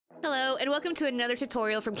Hello and welcome to another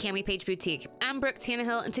tutorial from CamiPaige Boutique. I'm Brooke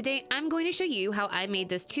Tannehill and today I'm going to show you how I made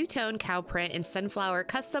this two-tone cow print and sunflower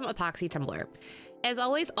custom epoxy tumbler. As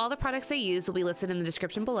always, all the products I use will be listed in the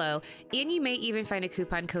description below, and you may even find a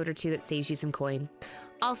coupon code or two that saves you some coin.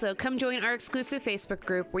 Also, come join our exclusive Facebook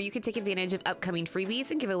group where you can take advantage of upcoming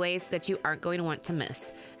freebies and giveaways that you aren't going to want to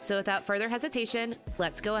miss. So without further hesitation,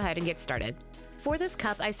 let's go ahead and get started. For this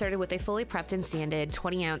cup, I started with a fully prepped and sanded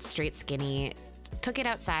 20-ounce straight skinny. Took it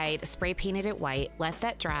outside, spray painted it white, let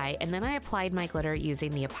that dry, and then I applied my glitter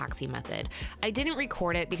using the epoxy method. I didn't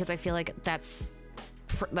record it because I feel like that's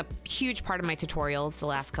the huge part of my tutorials the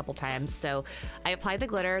last couple times. So I applied the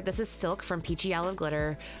glitter. This is Silk from Peachy Olive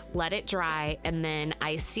Glitter. Let it dry, and then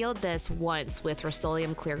I sealed this once with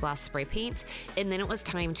Rust-Oleum clear gloss spray paint, and then it was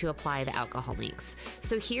time to apply the alcohol inks.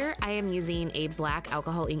 So here I am using a black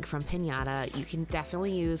alcohol ink from Pinata. You can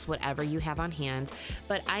definitely use whatever you have on hand,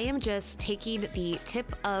 but I am just taking the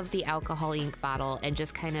tip of the alcohol ink bottle and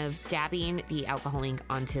just kind of dabbing the alcohol ink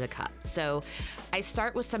onto the cup. So I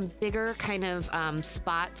start with some bigger kind of spots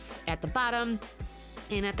at the bottom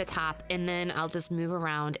and at the top, and then I'll just move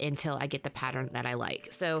around until I get the pattern that I like.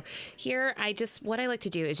 So here what I like to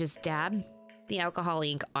do is just dab the alcohol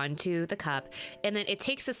ink onto the cup, and then it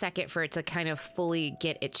takes a second for it to kind of fully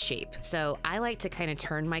get its shape. So I like to kind of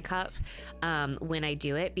turn my cup when I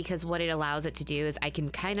do it, because what it allows it to do is I can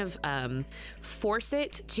kind of force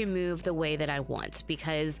it to move the way that I want,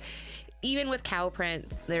 because even with cow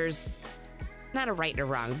print, there's not a right or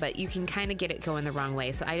wrong, but you can kind of get it going the wrong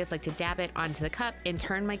way. So I just like to dab it onto the cup and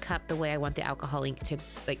turn my cup the way I want the alcohol ink to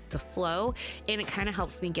flow. And it kind of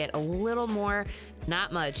helps me get a little more,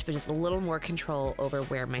 not much, but just a little more control over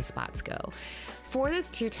where my spots go. For this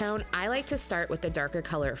two-tone, I like to start with the darker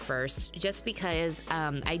color first, just because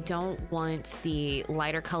I don't want the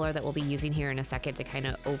lighter color that we'll be using here in a second to kind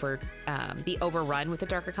of be overrun with the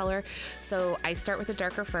darker color. So I start with the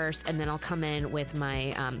darker first, and then I'll come in with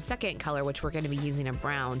my second color, which we're going to be using a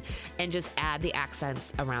brown, and just add the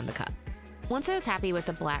accents around the cup. Once I was happy with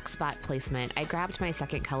the black spot placement, I grabbed my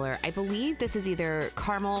second color. I believe this is either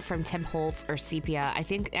Caramel from Tim Holtz or Sepia. I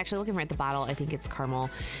think, actually looking right at the bottle, I think it's Caramel.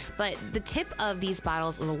 But the tip of these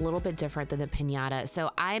bottles is a little bit different than the Pinata.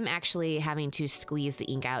 So I'm actually having to squeeze the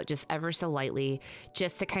ink out just ever so lightly,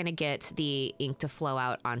 just to kind of get the ink to flow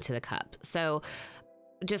out onto the cup. So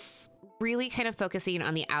just really kind of focusing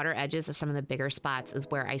on the outer edges of some of the bigger spots is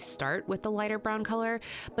where I start with the lighter brown color.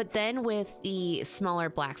 But then with the smaller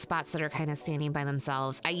black spots that are kind of standing by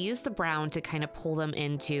themselves, I use the brown to kind of pull them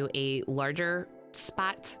into a larger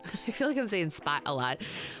spot. I feel like I'm saying spot a lot,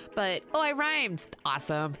 but oh, I rhymed.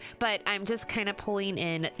 Awesome. But I'm just kind of pulling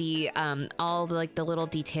in the all the little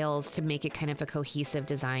details to make it kind of a cohesive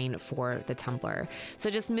design for the tumbler. So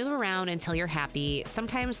just move around until you're happy.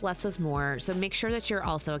 Sometimes less is more, so make sure that you're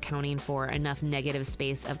also accounting for enough negative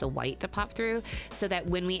space of the white to pop through, so that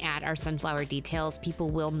when we add our sunflower details, people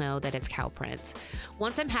will know that it's cow print.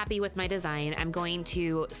 Once I'm happy with my design, I'm going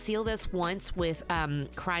to seal this once with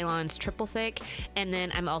Krylon's Triple Thick, and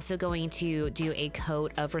then I'm also going to do a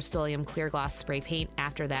coat of Rust-Oleum clear gloss spray paint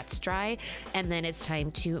after that's dry, and then it's time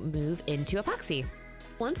to move into epoxy.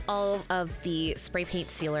 Once all of the spray paint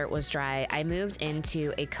sealer was dry, I moved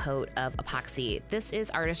into a coat of epoxy. This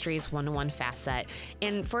is Artistry's 1-to-1 fast set.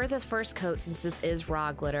 And for the first coat, since this is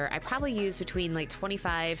raw glitter, I probably use between like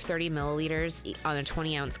 25-30 milliliters on a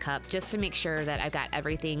 20-ounce cup, just to make sure that I've got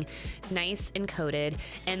everything nice and coated.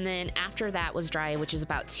 And then after that was dry, which is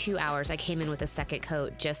about 2 hours, I came in with a second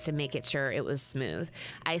coat just to make it sure it was smooth.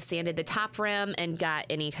 I sanded the top rim and got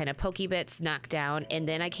any kind of pokey bits knocked down. And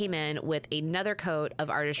then I came in with another coat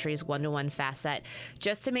of Artistry's 1-to-1 fast set,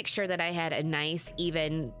 just to make sure that I had a nice,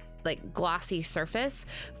 even, glossy surface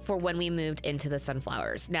for when we moved into the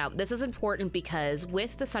sunflowers. Now, this is important because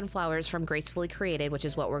with the sunflowers from Gracefully Created, which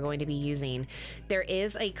is what we're going to be using, there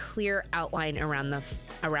is a clear outline around the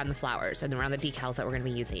flowers and around the decals that we're going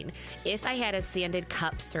to be using. If I had a sanded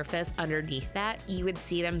cup surface underneath that, you would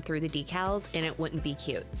see them through the decals and it wouldn't be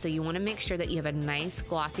cute. So you want to make sure that you have a nice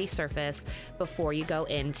glossy surface before you go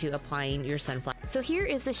into applying your sunflower. So here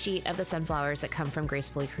is the sheet of the sunflowers that come from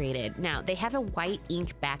Gracefully Created. Now, they have a white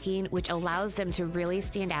ink backing, which allows them to really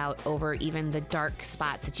stand out over even the dark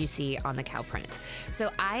spots that you see on the cow print.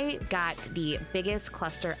 So I got the biggest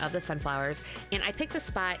cluster of the sunflowers, and I picked a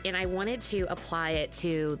spot and I wanted to apply it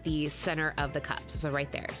to the center of the cup, so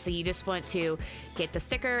right there. So you just want to get the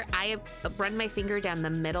sticker. I run my finger down the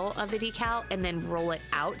middle of the decal and then roll it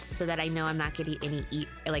out so that I know I'm not getting any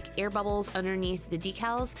air bubbles underneath the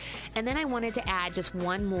decals. And then I wanted to add add just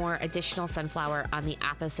one more additional sunflower on the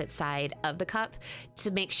opposite side of the cup to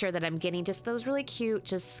make sure that I'm getting just those really cute,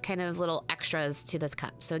 just kind of little extras to this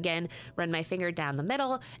cup. So again, run my finger down the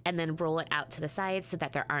middle and then roll it out to the sides so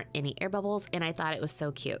that there aren't any air bubbles, and I thought it was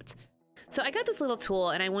so cute. So I got this little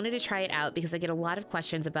tool and I wanted to try it out because I get a lot of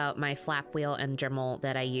questions about my flap wheel and Dremel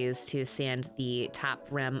that I use to sand the top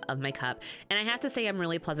rim of my cup. And I have to say I'm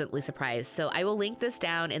really pleasantly surprised. So I will link this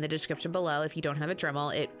down in the description below if you don't have a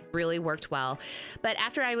Dremel. It really worked well. But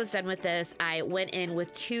after I was done with this, I went in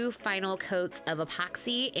with 2 final coats of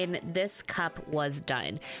epoxy and this cup was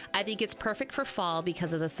done. I think it's perfect for fall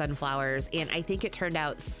because of the sunflowers, and I think it turned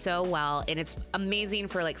out so well, and it's amazing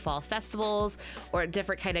for like fall festivals or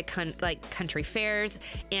different kind of country fairs,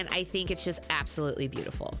 and I think it's just absolutely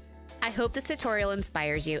beautiful. I hope this tutorial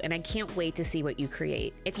inspires you, and I can't wait to see what you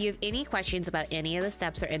create. If you have any questions about any of the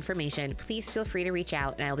steps or information, please feel free to reach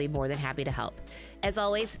out and I'll be more than happy to help. As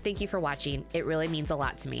always, thank you for watching. It really means a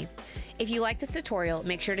lot to me. If you like this tutorial,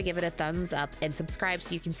 make sure to give it a thumbs up and subscribe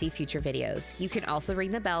so you can see future videos. You can also ring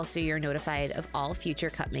the bell so you're notified of all future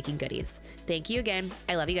cup making goodies. Thank you again.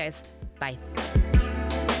 I love you guys. Bye.